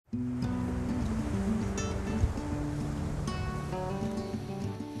I'm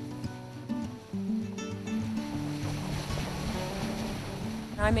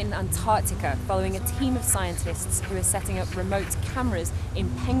in Antarctica following a team of scientists who are setting up remote cameras in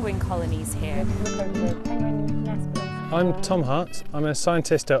penguin colonies here. I'm Tom Hart. I'm a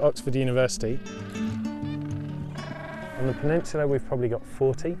scientist at Oxford University. On the peninsula we've probably got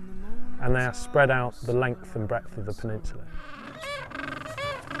 40 and they are spread out the length and breadth of the peninsula.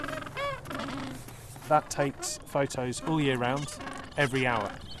 That takes photos all year round, every hour.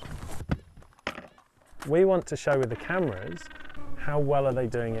 We want to show with the cameras how well are they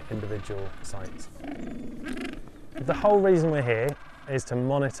doing at individual sites. The whole reason we're here is to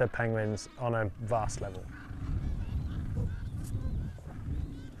monitor penguins on a vast level.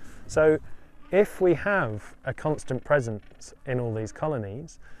 So if we have a constant presence in all these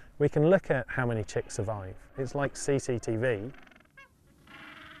colonies, we can look at how many chicks survive. It's like CCTV.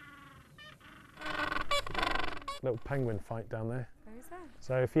 Little penguin fight down there. Where is that?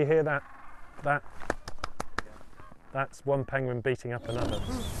 So if you hear that's one penguin beating up another.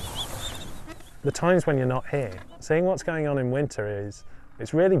 The times when you're not here, seeing what's going on in winter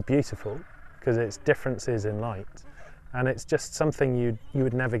it's really beautiful because it's differences in light and it's just something you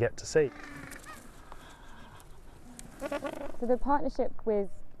would never get to see. So the partnership with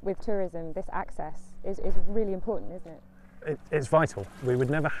tourism, this access, is really important, isn't it? It's vital. We would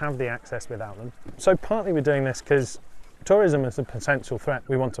never have the access without them. So partly we're doing this because tourism is a potential threat.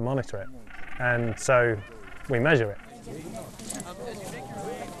 We want to monitor it and so we measure it.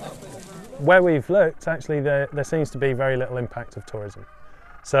 Where we've looked, actually there seems to be very little impact of tourism.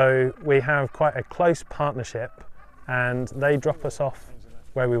 So we have quite a close partnership and they drop us off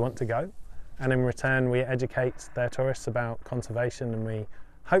where we want to go and in return we educate their tourists about conservation and we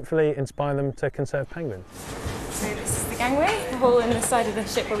hopefully inspire them to conserve penguins. So this is the gangway, the hole in the side of the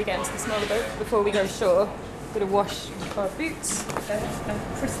ship where we get into the smaller boat before we go ashore. Going to wash our boots. A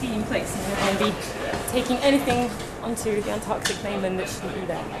pristine place and we're going to be taking anything onto the Antarctic mainland that shouldn't be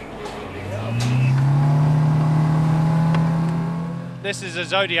there. This is a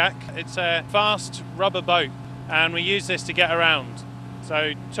Zodiac. It's a fast rubber boat and we use this to get around.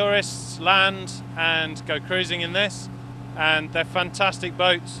 So tourists land and go cruising in this and they're fantastic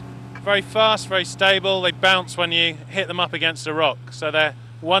boats. Very fast, very stable. They bounce when you hit them up against a rock. So they're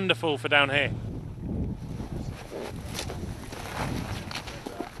wonderful for down here.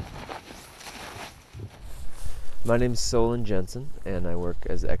 My name's Solon Jensen and I work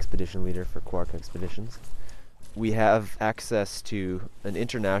as expedition leader for Quark Expeditions. We have access to an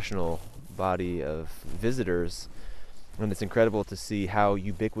international body of visitors and it's incredible to see how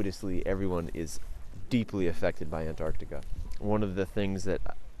ubiquitously everyone is deeply affected by Antarctica. One of the things that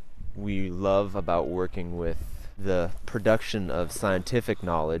we love about working with the production of scientific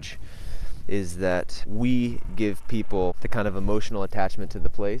knowledge is that we give people the kind of emotional attachment to the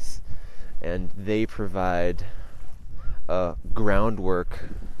place and they provide groundwork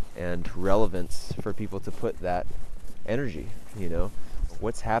and relevance for people to put that energy, you know.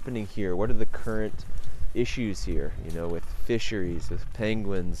 What's happening here? What are the current issues here, you know, with fisheries, with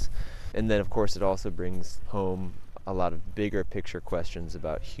penguins? And then of course it also brings home a lot of bigger picture questions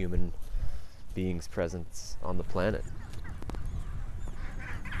about human beings' presence on the planet.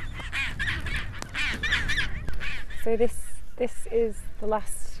 So this is the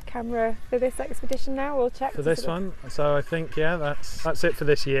last camera for this expedition now, we'll check. For this one, so I think, yeah, that's it for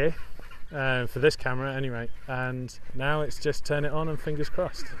this year, for this camera anyway, and now it's just turn it on and fingers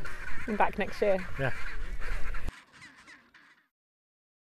crossed. I'm back next year. Yeah.